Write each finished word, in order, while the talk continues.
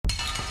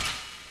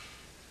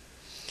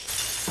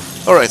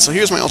Alright, so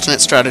here's my alternate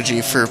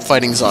strategy for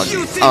fighting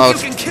Zagi.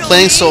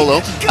 Playing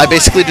solo, I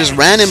basically just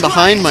ran in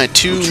behind my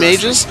two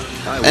mages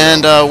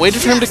and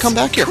waited for him to come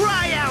back here.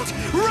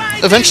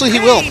 Eventually he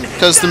will,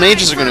 because the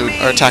mages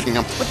are attacking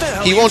him.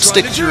 He won't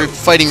stick to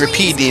fighting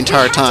Rapide the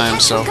entire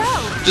time, so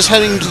just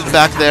heading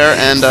back there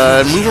and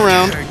move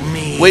around,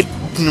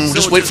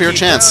 just wait for your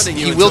chance.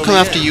 He will come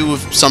after you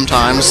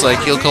sometimes, like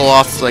he'll go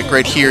off like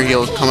right here,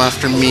 he'll come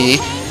after me,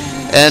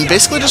 and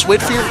basically just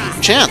wait for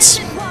your chance.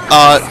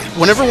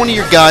 Whenever one of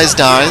your guys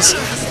dies,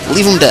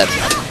 leave him dead.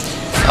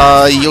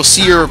 You'll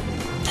see your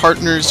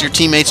partners, your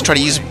teammates try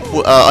to use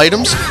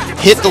items.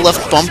 Hit the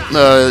left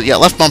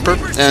bumper,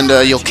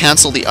 and you'll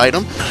cancel the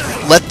item.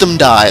 Let them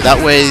die.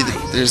 That way,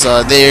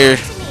 they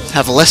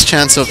have a less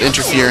chance of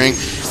interfering.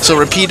 So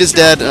Rapide is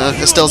dead.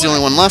 Estelle's the only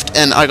one left,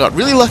 and I got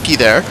really lucky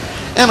there,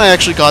 and I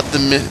actually got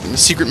the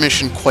secret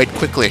mission quite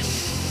quickly.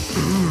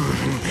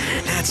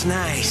 That's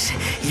nice.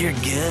 You're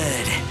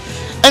good.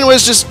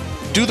 Anyways, just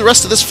do the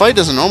rest of this fight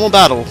as a normal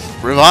battle.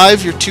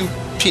 Revive your two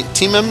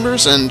team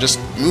members and just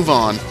move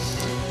on.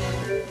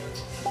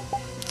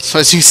 So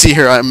as you see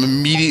here, I'm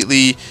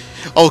immediately...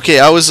 Okay,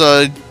 I was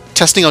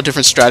testing out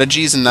different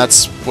strategies, and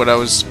that's what I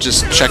was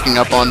just checking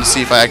up on to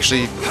see if I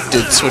actually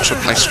did switch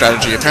up my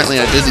strategy. Apparently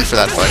I didn't for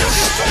that fight.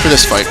 For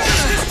this fight.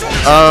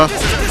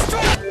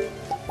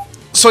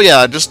 So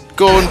yeah, just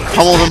go and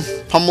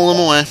pummel them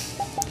away.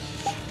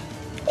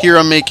 Here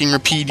I'm making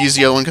Rapide use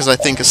the other one because I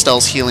think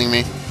Estelle's healing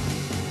me.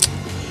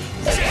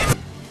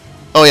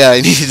 Oh yeah,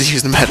 I needed to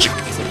use the magic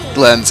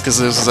lens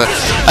because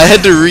I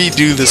had to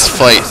redo this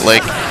fight.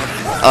 Like,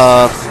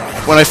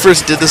 when I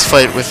first did this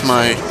fight with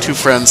my two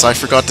friends, I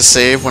forgot to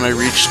save when I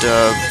reached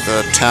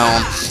the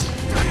town,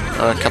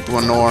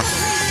 Capua Nor.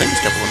 I think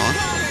it's Capua Nor.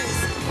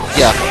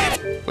 Yeah.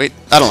 Wait,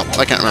 I don't know.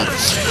 I can't remember.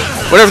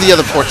 Whatever the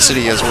other port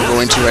city is we're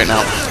going to right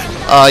now.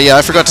 Yeah,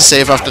 I forgot to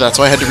save after that,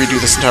 so I had to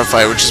redo this entire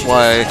fight, which is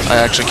why I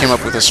actually came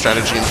up with this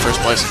strategy in the first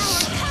place.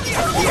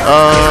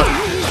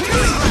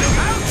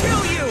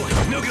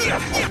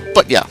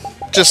 But yeah,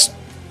 just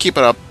keep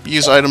it up.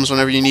 Use items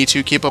whenever you need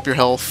to. Keep up your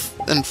health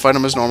and fight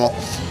him as normal.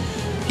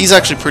 He's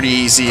actually pretty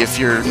easy if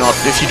you don't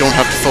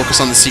have to focus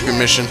on the secret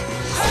mission.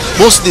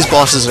 Most of these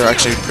bosses are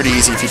actually pretty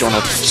easy if you don't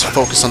have to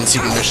focus on the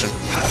secret mission,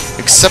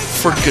 except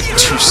for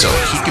Gattuso.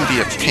 He can be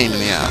a pain in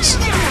the ass.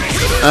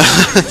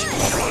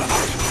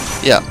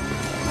 Yeah.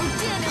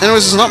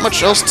 Anyways, there's not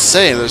much else to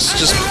say. There's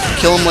just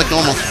kill him like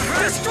normal.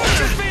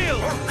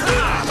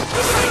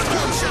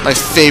 My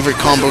favorite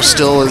combo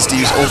still is to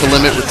use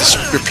Overlimit with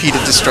the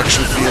repeated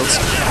destruction fields.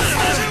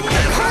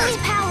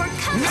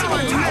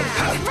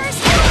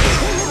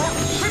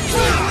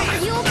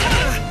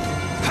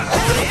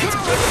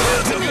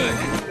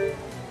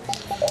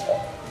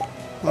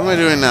 What am I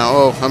doing now?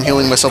 Oh, I'm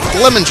healing myself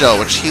with Lemon Gel,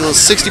 which heals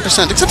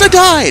 60%, except I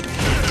died!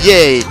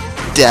 Yay,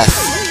 death.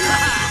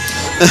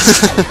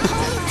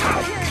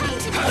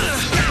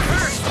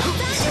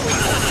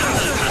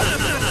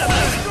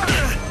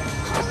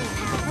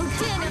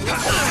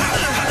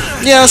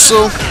 Yeah,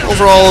 so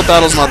overall, the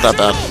battle's not that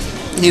bad.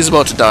 He's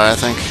about to die, I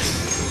think.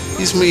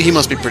 He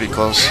must be pretty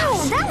close.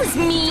 Ow, that was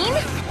mean.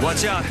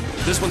 Watch out,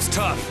 this one's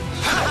tough.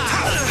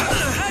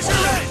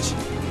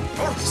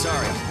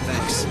 Sorry,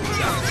 thanks.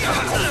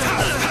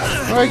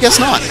 Or I guess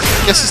not.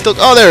 I guess he's still...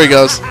 Oh, there he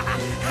goes.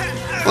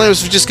 Well, anyways,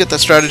 if you just get that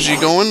strategy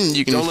going,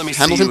 you can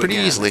handle him pretty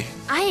easily.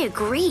 I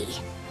agree.